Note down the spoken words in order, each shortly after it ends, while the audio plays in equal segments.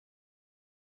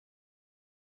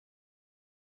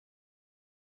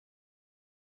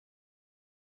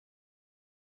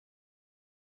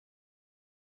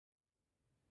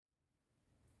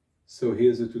So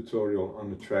here's a tutorial on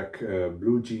the track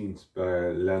Blue Jeans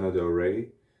by Lana Del Rey.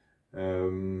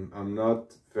 I'm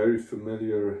not very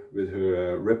familiar with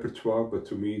her repertoire, but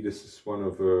to me this is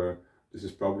this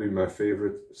is probably my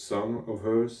favorite song of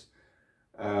hers.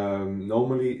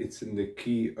 Normally it's in the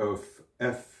key of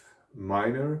F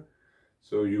minor,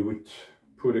 so you would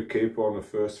put a capo on the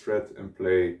first fret and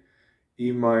play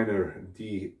E minor,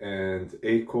 D and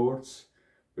A chords,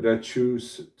 but I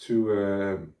choose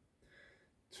to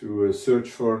search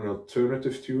for an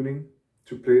alternative tuning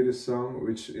to play this song,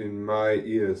 which in my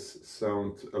ears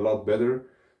sound a lot better.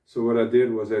 So what I did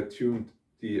was I tuned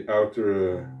the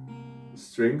outer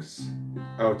strings,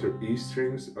 outer E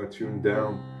strings are tuned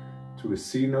down to a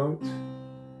C note,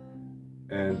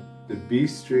 and the B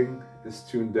string is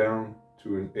tuned down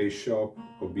to an A sharp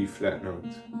or B flat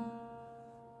note.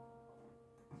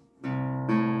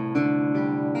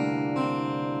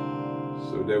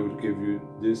 So that would give you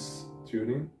this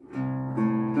tuning,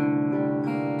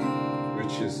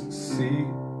 which is C,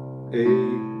 A,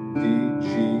 D, G,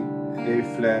 A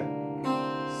flat,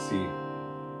 C.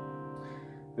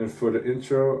 And for the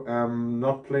intro, I'm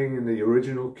not playing in the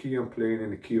original key, I'm playing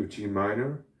in the key of G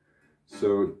minor.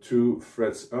 So 2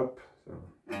 frets up.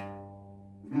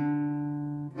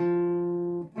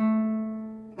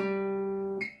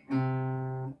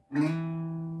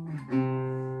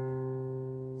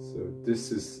 So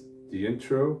this is the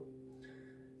intro.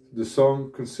 The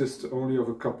song consists only of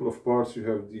a couple of parts. You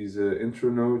have these intro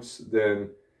notes,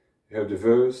 then you have the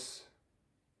verse,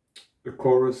 the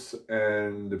chorus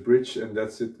and the bridge, and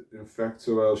that's it in fact.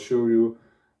 So I'll show you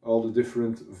all the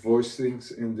different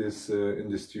voicings in this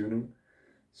tuning.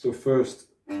 So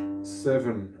first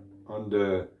 7 on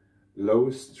the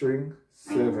lowest string,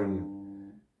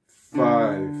 7,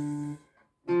 5,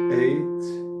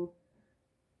 8,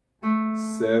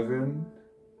 7,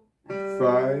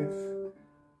 5,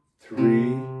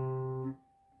 3,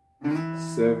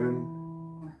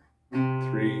 7,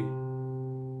 3,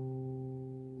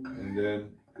 and then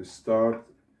the start.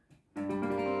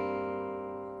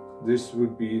 This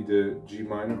would be the G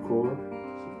minor chord.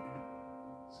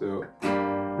 So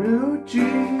blue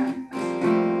jeans,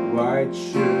 white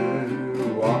shirt,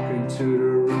 walking to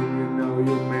the room, you know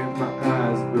you made my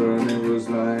eyes burn. It was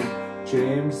like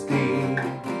James Dean,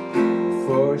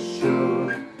 for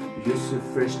sure. You're so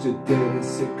fresh to death and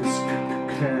sick as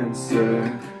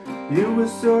cancer. You were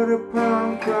sort of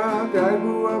punk rock, I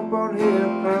grew up on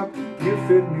hip hop. You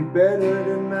fit me better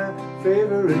than my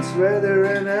favorite sweater,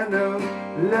 and I know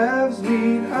love's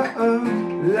mean,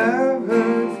 love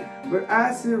hurts, but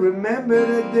I still remember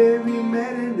the day we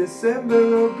met in December.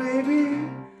 Oh baby,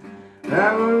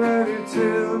 I will love you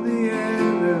till the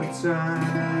end of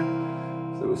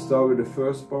time. So we'll start with the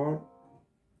first part.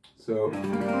 So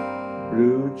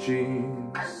blue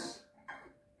jeans,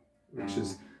 which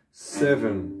is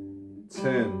 7,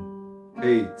 10,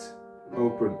 8,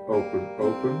 open, open,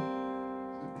 open.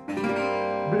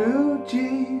 Blue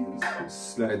jeans,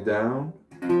 slide down.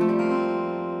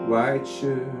 White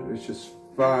shirt, which is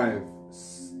 5,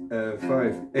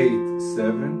 8,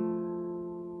 7.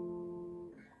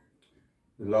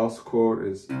 The last chord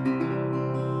is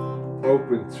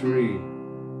open 3,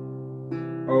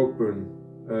 open.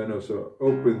 So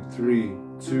open 3,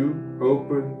 2,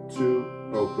 open 2,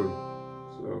 open.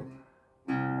 So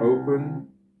open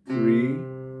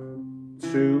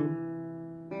 3, 2,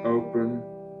 open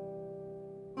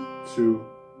 2,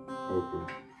 open.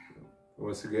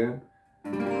 Once again,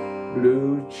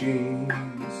 blue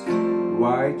jeans,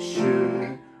 white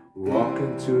shirt,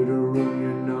 walking to the room,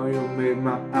 you know you made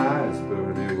my eyes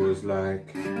burn. It was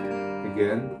like,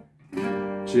 again,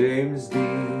 James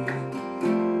Dean,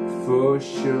 for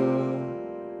sure.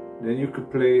 Then you could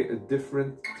play a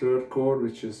different third chord,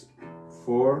 which is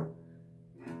 4,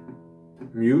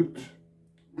 mute,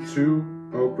 2,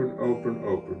 open, open,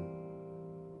 open.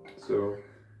 So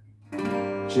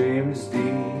James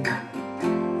Dean,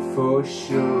 for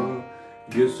sure.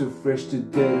 You're so fresh to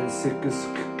death and sick as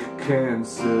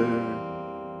cancer.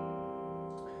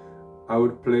 I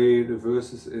would play the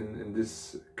verses in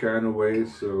this kind of way.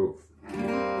 So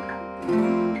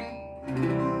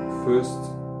first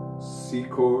C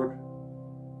chord,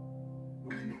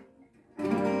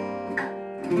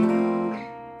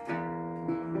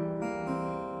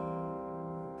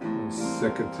 and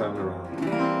second time around.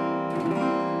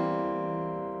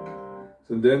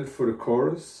 So then for the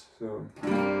chorus, so I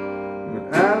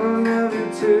will love you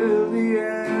till the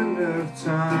end of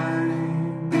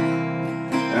time.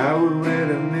 I would wait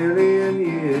 1,000,000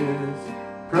 years.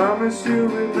 Promise you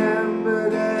remember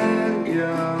that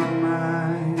you're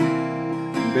mine.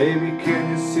 Baby, can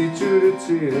you see through the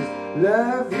tears.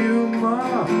 Love you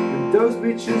more than those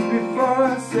bitches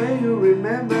before. Say you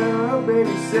remember, oh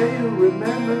baby, say you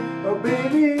remember, oh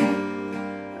baby.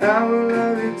 I will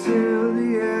love you till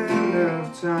the end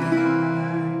of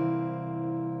time.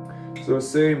 So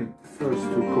same first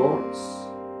two chords.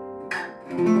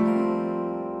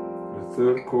 The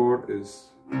third chord is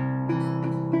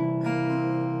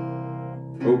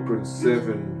open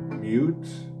 7 mute,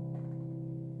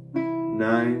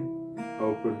 9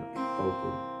 open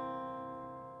open.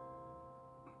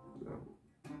 So.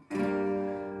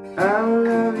 I will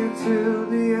love you till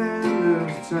the end of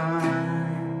time.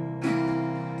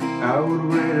 I would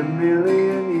wait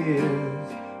 1,000,000 years.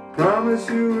 Promise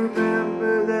you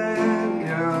remember that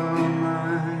you're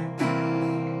mine.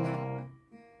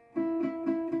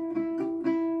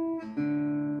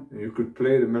 You could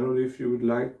play the melody if you would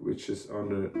like, which is on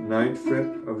the 9th fret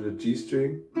of the G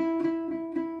string.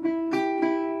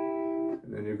 And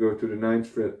then you go to the 9th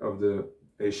fret of the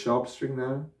A sharp string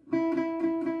now.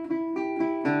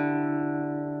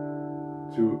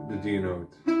 To the D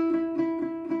note.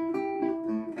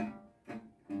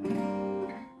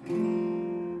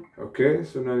 Okay,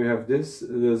 so now you have this.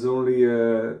 There's only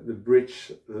the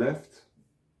bridge left.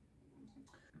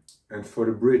 And for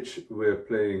the bridge, we're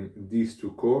playing these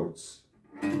two chords,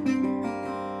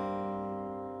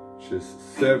 which is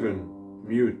 7,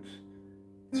 mute,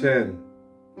 10,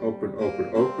 open, open,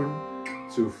 open,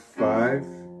 to 5,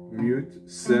 mute,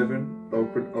 7,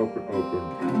 open, open, open.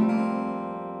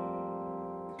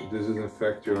 So this is in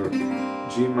fact your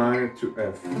G minor to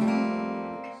F.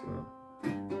 So.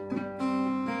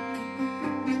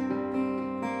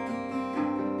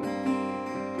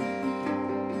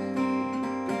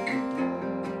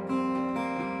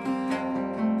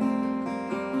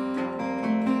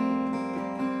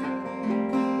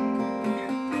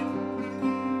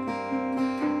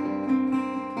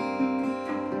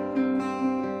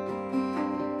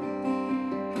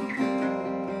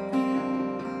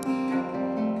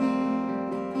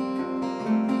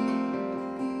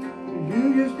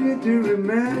 You just need to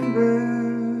remember.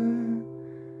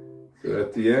 So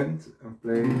at the end, I'm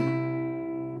playing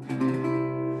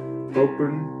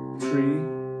open 3,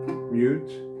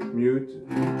 mute, mute,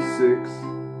 6,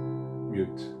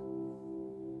 mute.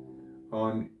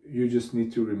 On you just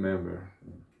need to remember.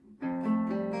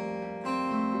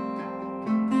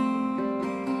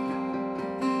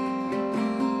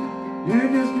 You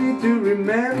just need to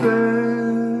remember.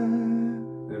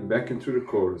 And back into the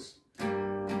chorus.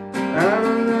 I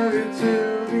will love you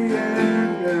till the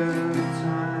end of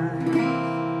time.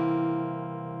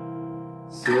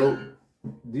 So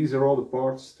these are all the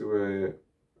parts to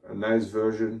a nice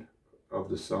version of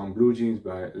the song Blue Jeans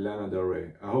by Lana Del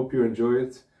Rey. I hope you enjoy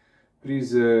it.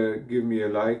 Please give me a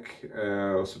like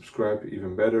or subscribe,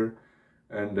 even better.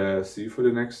 And see you for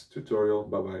the next tutorial.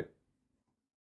 Bye bye.